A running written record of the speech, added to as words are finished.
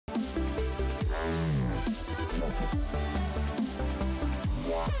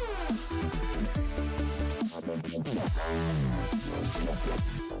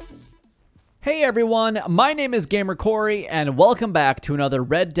Hey everyone, my name is Gamer Corey and welcome back to another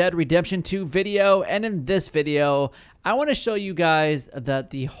Red Dead Redemption 2 video. And in this video, I want to show you guys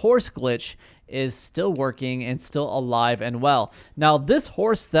that the horse glitch is still working and still alive and well. Now this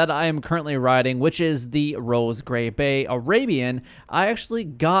horse that I am currently riding, which is the Rose Gray Bay Arabian, I actually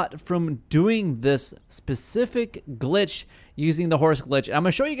got from doing this specific glitch using the horse glitch. I'm going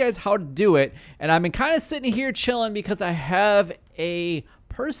to show you guys how to do it, and I've been kind of sitting here chilling because I have a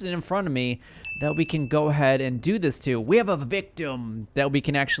person in front of me that we can go ahead and do this to. We have a victim that we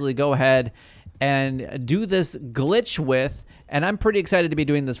can actually go ahead and do this glitch with, and I'm pretty excited to be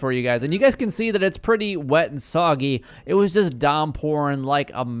doing this for you guys. And you guys can see that it's pretty wet and soggy. It was just downpouring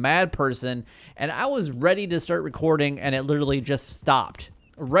like a mad person, and I was ready to start recording, and it literally just stopped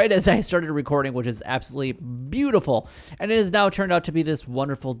right as I started recording, which is absolutely beautiful. And it has now turned out to be this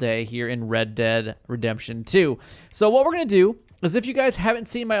wonderful day here in Red Dead Redemption 2. So what we're going to do is, if you guys haven't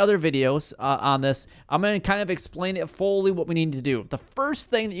seen my other videos on this, I'm going to kind of explain it fully what we need to do. The first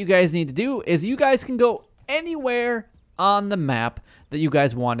thing that you guys need to do is you guys can go anywhere on the map that you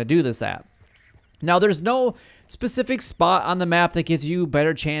guys want to do this at. Now, there's no specific spot on the map that gives you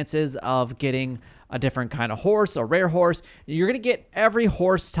better chances of getting a different kind of horse, a rare horse. You're going to get every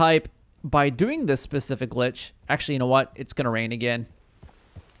horse type by doing this specific glitch. Actually, you know what? It's going to rain again.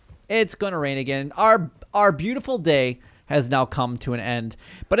 It's going to rain again. Our beautiful day has now come to an end.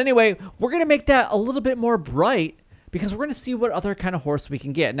 But anyway, we're going to make that a little bit more bright because we're going to see what other kind of horse we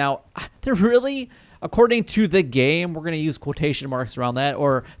can get. Now, they're really, according to the game, we're going to use quotation marks around that,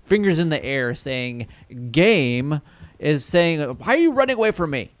 or fingers in the air saying game is saying, why are you running away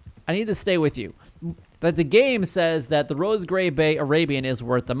from me? I need to stay with you. But the game says that the Rose Gray Bay Arabian is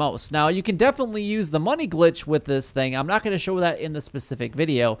worth the most. Now, you can definitely use the money glitch with this thing. I'm not going to show that in the specific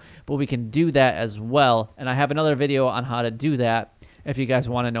video, but we can do that as well. And I have another video on how to do that if you guys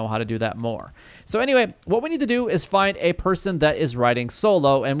want to know how to do that more. So anyway, what we need to do is find a person that is riding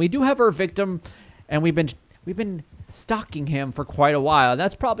solo. And we do have our victim, and we've been stalking him for quite a while. And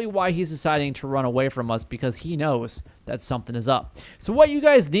that's probably why he's deciding to run away from us, because he knows that something is up. So what you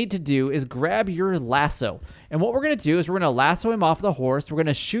guys need to do is grab your lasso. And what we're going to do is we're going to lasso him off the horse. We're going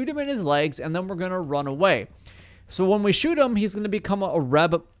to shoot him in his legs, and then we're going to run away. So when we shoot him, he's going to become a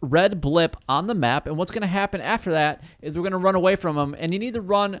red blip on the map. And what's going to happen after that is we're going to run away from him. And you need to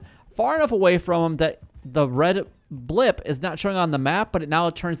run far enough away from him that the red blip is not showing on the map, but it now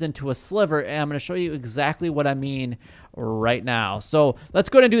turns into a sliver, and I'm going to show you exactly what I mean right now. So let's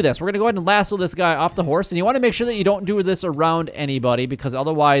go ahead and do this. We're going to go ahead and lasso this guy off the horse, and you want to make sure that you don't do this around anybody, because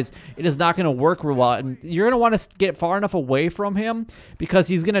otherwise it is not going to work real well. And you're going to want to get far enough away from him because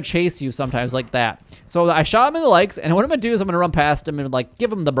he's going to chase you sometimes like that. So I shot him in the legs, and what I'm going to do is I'm going to run past him and like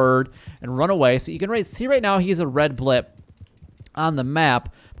give him the bird and run away. So you can see right now he's a red blip on the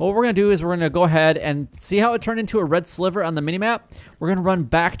map. But what we're going to do is we're going to go ahead and see how it turned into a red sliver on the minimap. We're going to run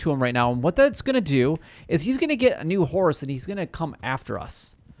back to him right now. And what that's going to do is he's going to get a new horse, and he's going to come after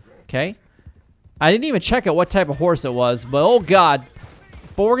us. Okay? I didn't even check out what type of horse it was, but oh god.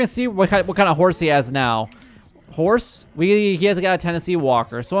 But we're going to see what kind of horse he has now. Horse? He has got a Tennessee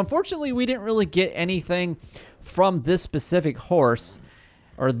Walker. So unfortunately, we didn't really get anything from this specific horse,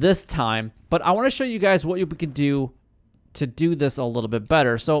 or this time. But I want to show you guys what we can do to do this a little bit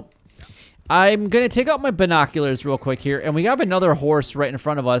better. So I'm going to take out my binoculars real quick here, and we have another horse right in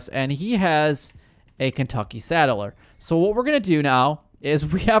front of us, and he has a Kentucky Saddler. So what we're going to do now is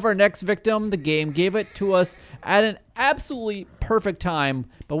we have our next victim. The game gave it to us at an absolutely perfect time,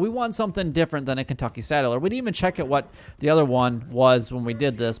 but we want something different than a Kentucky Saddler. We didn't even check out what the other one was when we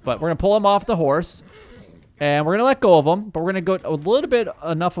did this, but we're going to pull him off the horse, and we're going to let go of him, but we're going to go a little bit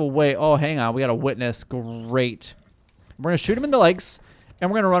enough away. Oh, hang on. We got a witness. Great. We're going to shoot him in the legs,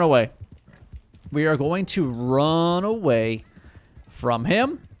 and we're going to run away. We are going to run away from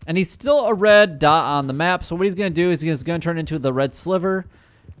him, and he's still a red dot on the map. So what he's going to do is he's going to turn into the red sliver,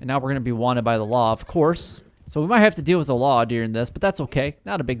 and now we're going to be wanted by the law, of course. So we might have to deal with the law during this, but that's okay.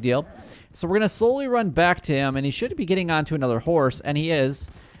 Not a big deal. So we're going to slowly run back to him, and he should be getting onto another horse, and he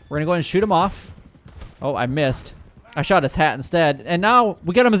is. We're going to go ahead and shoot him off. Oh, I missed. I shot his hat instead. And now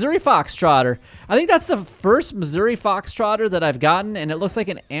we got a Missouri Foxtrotter. I think that's the first Missouri Foxtrotter that I've gotten, and it looks like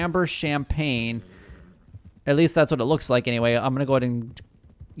an amber champagne. At least that's what it looks like anyway. I'm going to go ahead and...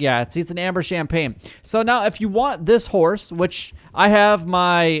 yeah, see, it's an amber champagne. So now if you want this horse, which I have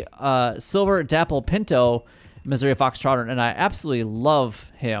my Silver Dapple Pinto Missouri Foxtrotter, and I absolutely love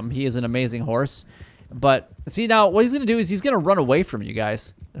him. He is an amazing horse. But see, now what he's going to do is he's going to run away from you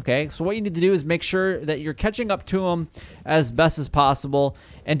guys. Okay, so what you need to do is make sure that you're catching up to him as best as possible.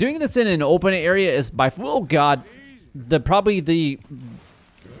 And doing this in an open area is by... oh, God. probably the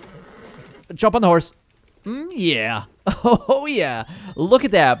jump on the horse. Yeah. Oh, yeah. Look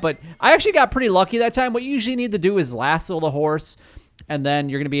at that. But I actually got pretty lucky that time. What you usually need to do is lasso the horse, and then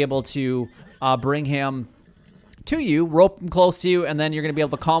you're going to be able to bring him to you, rope him close to you, and then you're going to be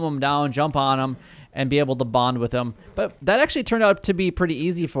able to calm him down, jump on him, and be able to bond with him. But that actually turned out to be pretty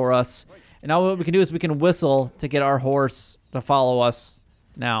easy for us. And now what we can do is we can whistle to get our horse to follow us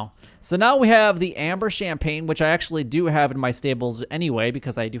now. So now we have the Amber Champagne, which I actually do have in my stables anyway,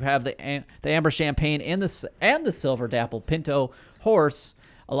 because I do have the Amber Champagne and the Silver Dapple Pinto horse,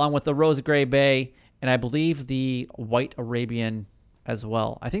 along with the Rose Gray Bay, and I believe the White Arabian as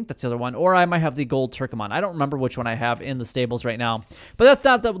well. I think that's the other one, or I might have the Gold Turcoman. I don't remember which one I have in the stables right now, but that's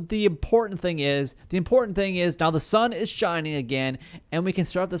not the important thing. The important thing is now the sun is shining again, and we can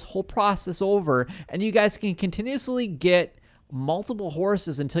start this whole process over, and you guys can continuously get multiple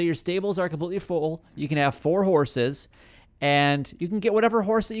horses until your stables are completely full. You can have 4 horses, and you can get whatever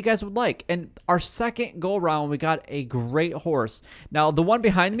horse that you guys would like. And our second go around, we got a great horse. Now, the one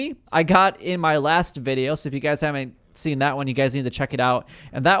behind me, I got in my last video, so if you guys haven't seen that one, you guys need to check it out.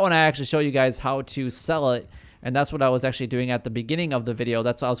 And that one, I actually show you guys how to sell it, and that's what I was actually doing at the beginning of the video.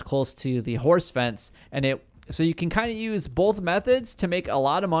 That's why I was close to the horse fence, and so you can kind of use both methods to make a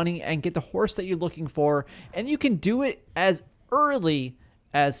lot of money and get the horse that you're looking for, and you can do it as early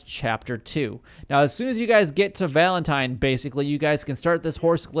as Chapter 2. Now, as soon as you guys get to Valentine, basically, you guys can start this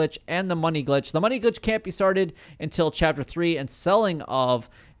horse glitch and the money glitch. The money glitch can't be started until Chapter 3 and selling of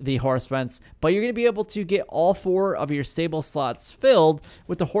the horse fence, but you're going to be able to get all 4 of your stable slots filled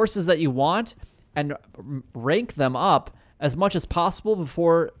with the horses that you want and rank them up as much as possible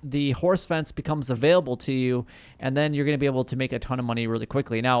before the horse fence becomes available to you, and then you're going to be able to make a ton of money really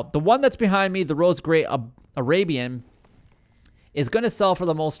quickly. Now, the one that's behind me, the Rose Gray Arabian, is going to sell for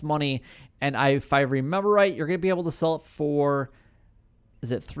the most money, and if I remember right, you're going to be able to sell it for,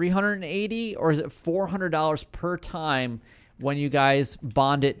 is it $380 or is it $400 per time when you guys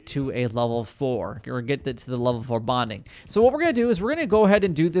bond it to a level 4, or get it to the level 4 bonding. So what we're going to do is we're going to go ahead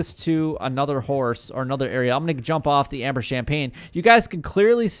and do this to another horse or another area. I'm going to jump off the Amber Champagne. You guys can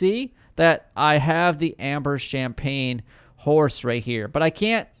clearly see that I have the Amber Champagne horse right here, but I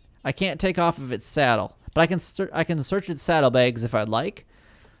can't take off of its saddle. But I can search its saddlebags if I'd like,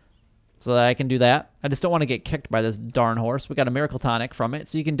 so that I can do that. I just don't want to get kicked by this darn horse. We got a Miracle Tonic from it,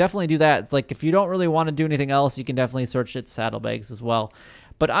 so you can definitely do that. It's like if you don't really want to do anything else, you can definitely search its saddlebags as well.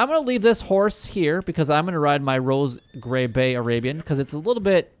 But I'm going to leave this horse here because I'm going to ride my Rose Gray Bay Arabian because it's a little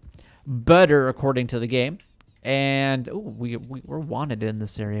bit better according to the game. And ooh, we're wanted in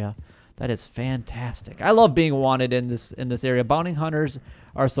this area. That is fantastic. I love being wanted in this area. Bounty hunters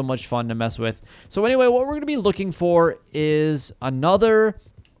are so much fun to mess with. So anyway, what we're going to be looking for is another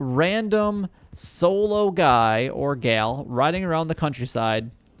random solo guy or gal riding around the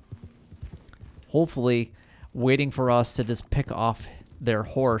countryside, hopefully waiting for us to just pick off their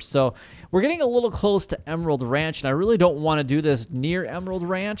horse. So we're getting a little close to Emerald Ranch, and I really don't want to do this near Emerald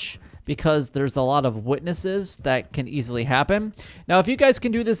Ranch because there's a lot of witnesses that can easily happen. Now, if you guys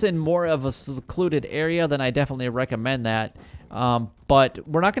can do this in more of a secluded area, then I definitely recommend that. But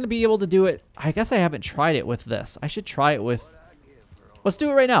we're not going to be able to do it. I guess I haven't tried it with this. I should try it with... Let's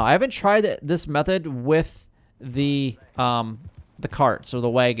do it right now. I haven't tried this method with the carts or the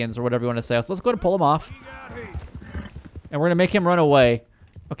wagons or whatever you want to say. So let's go ahead and pull them off. And we're going to make him run away.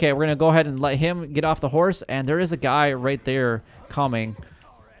 Okay, we're going to go ahead and let him get off the horse. And there is a guy right there coming.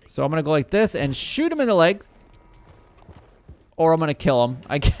 So I'm going to go like this and shoot him in the legs. Or I'm going to kill him.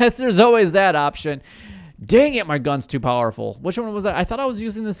 I guess there's always that option. Dang it, my gun's too powerful. Which one was that? I thought I was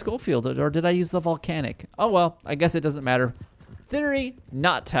using the Schofield. Or did I use the Volcanic? Oh, well, I guess it doesn't matter. Theory,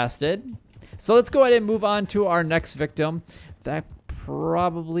 not tested. So let's go ahead and move on to our next victim. That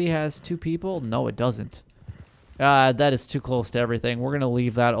probably has 2 people. No, it doesn't. That is too close to everything. We're going to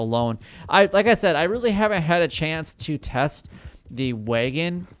leave that alone. Like I said, I really haven't had a chance to test the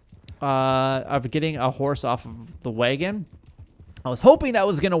wagon of getting a horse off of the wagon. I was hoping that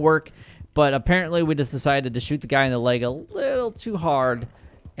was going to work, but apparently we just decided to shoot the guy in the leg a little too hard,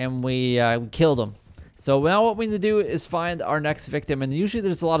 and we killed him. So now what we need to do is find our next victim, and usually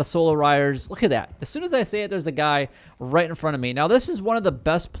there's a lot of solo riders. Look at that. As soon as I say it, there's a guy right in front of me. Now, this is one of the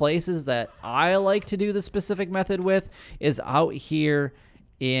best places that I like to do the specific method with, is out here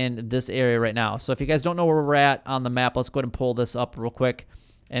in this area right now. So if you guys don't know where we're at on the map, let's go ahead and pull this up real quick.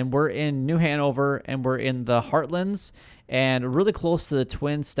 And we're in New Hanover, and we're in the Heartlands, and really close to the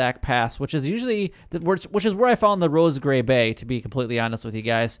Twin Stack Pass, which is usually where I found the Rose Gray Bay, to be completely honest with you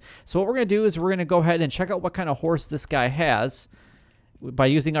guys. So what we're going to do is we're going to go ahead and check out what kind of horse this guy has by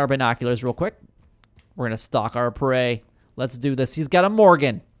using our binoculars real quick. We're going to stalk our prey. Let's do this. He's got a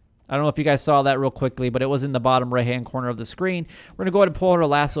Morgan. I don't know if you guys saw that real quickly, but it was in the bottom right-hand corner of the screen. We're going to go ahead and pull out our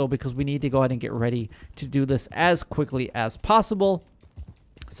lasso because we need to go ahead and get ready to do this as quickly as possible.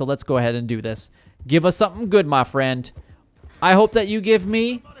 So let's go ahead and do this. Give us something good, my friend. I hope that you give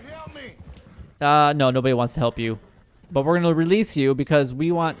me... no, nobody wants to help you. But we're going to release you because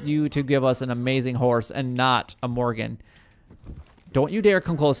we want you to give us an amazing horse and not a Morgan. Don't you dare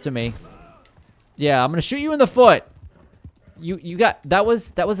come close to me. Yeah, I'm going to shoot you in the foot. You got... That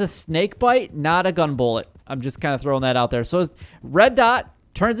was a snake bite, not a gun bullet. I'm just kind of throwing that out there. So red dot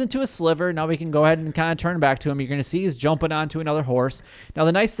turns into a sliver. Now we can go ahead and kind of turn back to him. You're going to see he's jumping onto another horse. Now,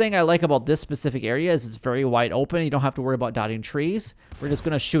 the nice thing I like about this specific area is it's very wide open. You don't have to worry about dodging trees. We're just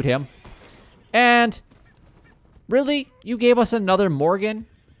going to shoot him. And really, you gave us another Morgan?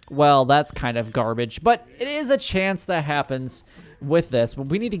 Well, that's kind of garbage. But it is a chance that happens with this. But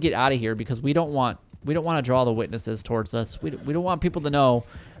we need to get out of here because we don't want to draw the witnesses towards us. We don't want people to know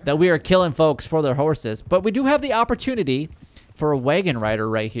that we are killing folks for their horses. But we do have the opportunity for a wagon rider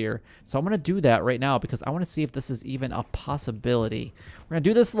right here. So I'm going to do that right now because I want to see if this is even a possibility. We're going to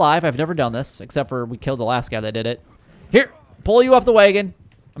do this live. I've never done this, except for we killed the last guy that did it. Here, pull you off the wagon.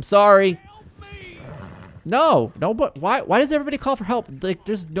 I'm sorry. No, but why does everybody call for help? Like,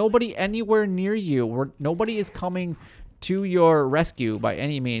 there's nobody anywhere near you. Nobody is coming to your rescue by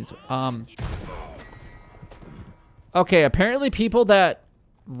any means. Okay, apparently people that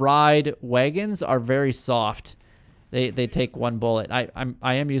ride wagons are very soft. They take one bullet. I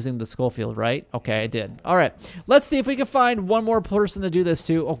am using the Schofield, right? Okay, I did. All right, let's see if we can find one more person to do this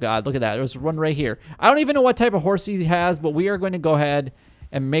to. Oh God, look at that. There's one right here. I don't even know what type of horse he has, but we are going to go ahead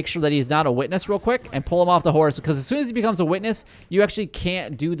and make sure that he's not a witness real quick and pull him off the horse, because as soon as he becomes a witness, you actually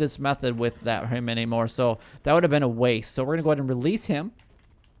can't do this method with him anymore. So that would have been a waste. So we're gonna go ahead and release him.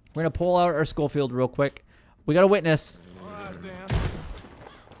 We're gonna pull out our Schofield real quick. We got a witness.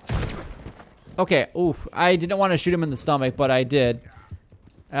 Okay, oof, I didn't want to shoot him in the stomach, but I did.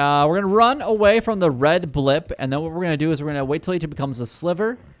 We're gonna run away from the red blip, and then what we're gonna do is we're gonna wait till he becomes a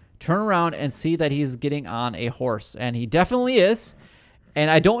sliver, turn around and see that he's getting on a horse, and he definitely is. And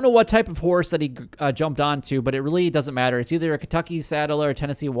I don't know what type of horse that he jumped onto, but it really doesn't matter. It's either a Kentucky Saddler, a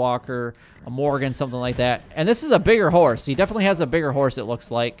Tennessee Walker, a Morgan, something like that. And this is a bigger horse. He definitely has a bigger horse, it looks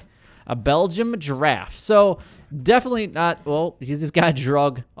like. A Belgium Giraffe. So definitely not, well, he's just got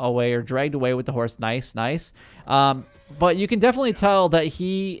dragged away with the horse. Nice, nice. But you can definitely tell that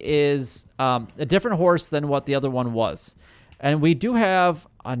he is a different horse than what the other one was. And we do have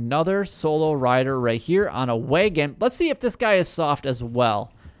another solo rider right here on a wagon. Let's see if this guy is soft as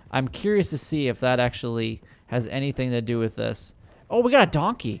well. I'm curious to see if that actually has anything to do with this. Oh, we got a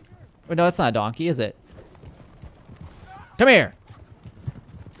donkey. Oh, no, that's not a donkey, is it? Come here.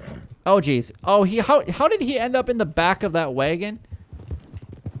 Oh, geez. Oh, how did he end up in the back of that wagon?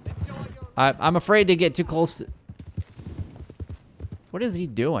 I'm afraid to get too close to... What is he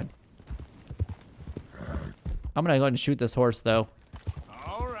doing? I'm going to go ahead and shoot this horse, though.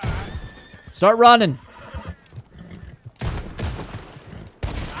 All right. Start running.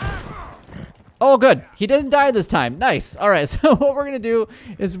 Oh, good. He didn't die this time. Nice. All right, so what we're going to do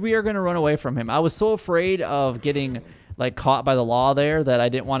is we are going to run away from him. I was so afraid of getting, like, caught by the law there that I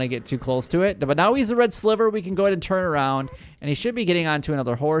didn't want to get too close to it. But now he's a red sliver. We can go ahead and turn around, and he should be getting onto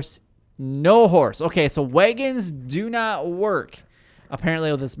another horse. No horse. Okay, so wagons do not work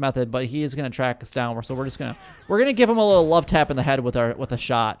apparently with this method, but he is going to track us down. So we're going to give him a little love tap in the head with a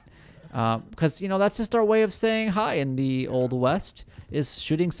shot, because you know that's just our way of saying hi in the Old West, is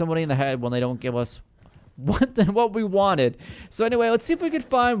shooting somebody in the head when they don't give us what we wanted. So anyway, let's see if we could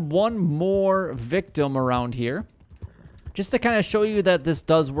find one more victim around here, just to kind of show you that this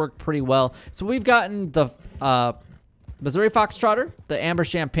does work pretty well. So we've gotten the Missouri Foxtrotter, the Amber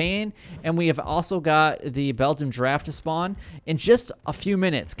Champagne, and we have also got the Belgian Giraffe to spawn in just a few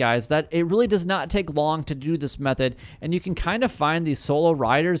minutes, guys. That it really does not take long to do this method, and you can kind of find these solo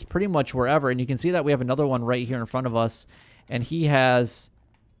riders pretty much wherever. And you can see that we have another one right here in front of us, and he has,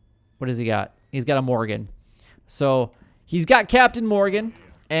 what does he got? He's got a Morgan. So he's got Captain Morgan,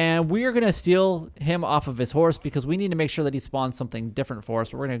 and we are going to steal him off of his horse because we need to make sure that he spawns something different for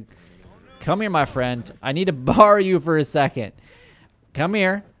us. We're going to... Come here, my friend. I need to borrow you for a second. Come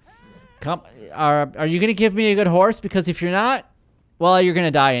here. Come. Are you going to give me a good horse? Because if you're not, well, you're going to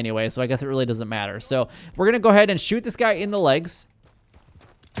die anyway, so I guess it really doesn't matter. So we're going to go ahead and shoot this guy in the legs.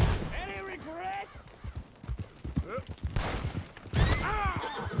 Any regrets?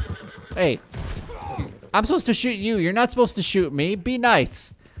 Hey, I'm supposed to shoot you. You're not supposed to shoot me. Be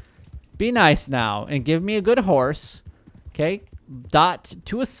nice. Be nice now and give me a good horse. Okay? Dot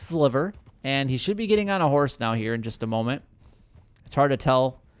to a sliver. And he should be getting on a horse now here in just a moment. It's hard to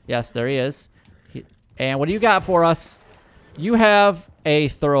tell. Yes, there he is. And what do you got for us? You have a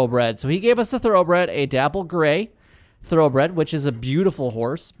thoroughbred. So he gave us a thoroughbred, a dapple gray thoroughbred, which is a beautiful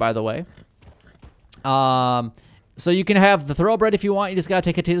horse, by the way. So you can have the thoroughbred if you want. You just got to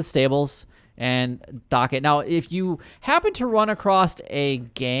take it to the stables and dock it. Now, if you happen to run across a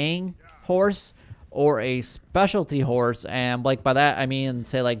gang horse or a specialty horse, and like by that I mean,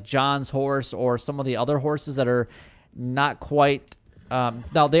 say like John's horse or some of the other horses that are not quite,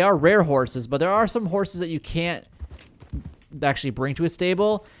 now they are rare horses, but there are some horses that you can't actually bring to a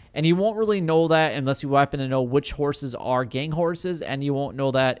stable, and you won't really know that unless you happen to know which horses are gang horses, and you won't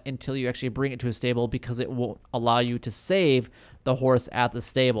know that until you actually bring it to a stable because it won't allow you to save the horse at the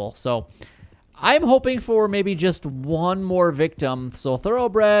stable. So I'm hoping for maybe just one more victim. So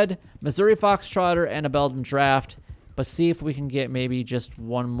thoroughbred, Missouri Foxtrotter, and a Belgian Draft. But see if we can get maybe just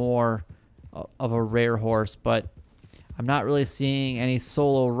one more of a rare horse. But I'm not really seeing any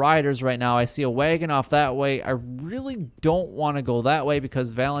solo riders right now. I see a wagon off that way. I really don't want to go that way because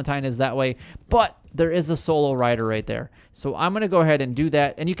Valentine is that way. But there is a solo rider right there. So I'm going to go ahead and do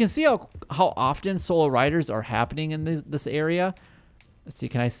that. And you can see how often solo riders are happening in this area. Let's see,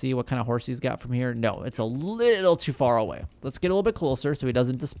 can I see what kind of horse he's got from here? No, it's a little too far away. Let's get a little bit closer so he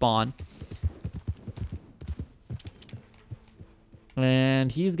doesn't despawn.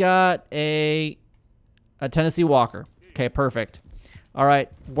 And he's got a Tennessee Walker. Okay, perfect. All right,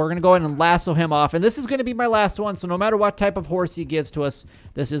 we're going to go ahead and lasso him off. And this is going to be my last one, so no matter what type of horse he gives to us,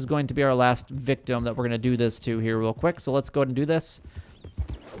 this is going to be our last victim that we're going to do this to here real quick. So let's go ahead and do this.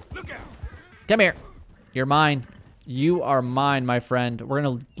 Look out. Come here. You're mine. You are mine, my friend. We're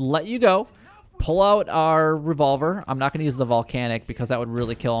going to let you go. Pull out our revolver. I'm not going to use the volcanic because that would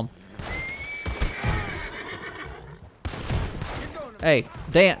really kill him. Hey,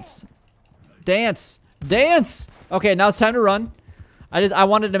 dance. Dance. Dance. Okay, now it's time to run. I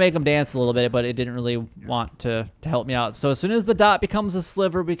wanted to make him dance a little bit, but it didn't really want to help me out. So as soon as the dot becomes a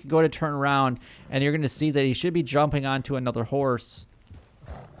sliver, we can go to turn around, and you're going to see that he should be jumping onto another horse.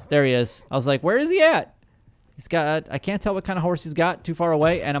 There he is. I was like, where is he at? He's got, I can't tell what kind of horse he's got, too far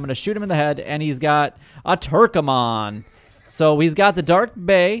away, and I'm going to shoot him in the head, and he's got a Turkoman. So he's got the Dark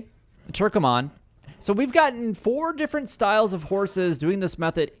Bay, the Turkoman. So we've gotten 4 different styles of horses doing this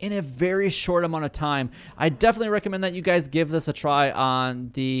method in a very short amount of time. I definitely recommend that you guys give this a try on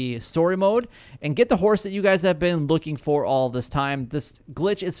the story mode and get the horse that you guys have been looking for all this time. This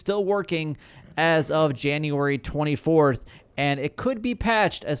glitch is still working as of January 24th. And it could be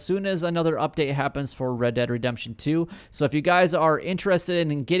patched as soon as another update happens for Red Dead Redemption 2. So if you guys are interested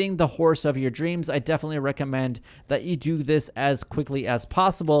in getting the horse of your dreams, I definitely recommend that you do this as quickly as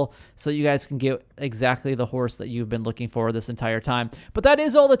possible so you guys can get exactly the horse that you've been looking for this entire time. But that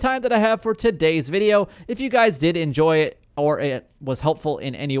is all the time that I have for today's video. If you guys did enjoy it, or it was helpful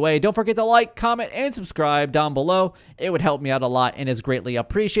in any way, don't forget to like, comment, and subscribe down below. It would help me out a lot and is greatly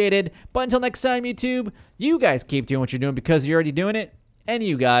appreciated. But until next time, YouTube, you guys keep doing what you're doing because you're already doing it, and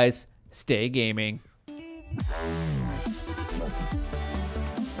you guys stay gaming.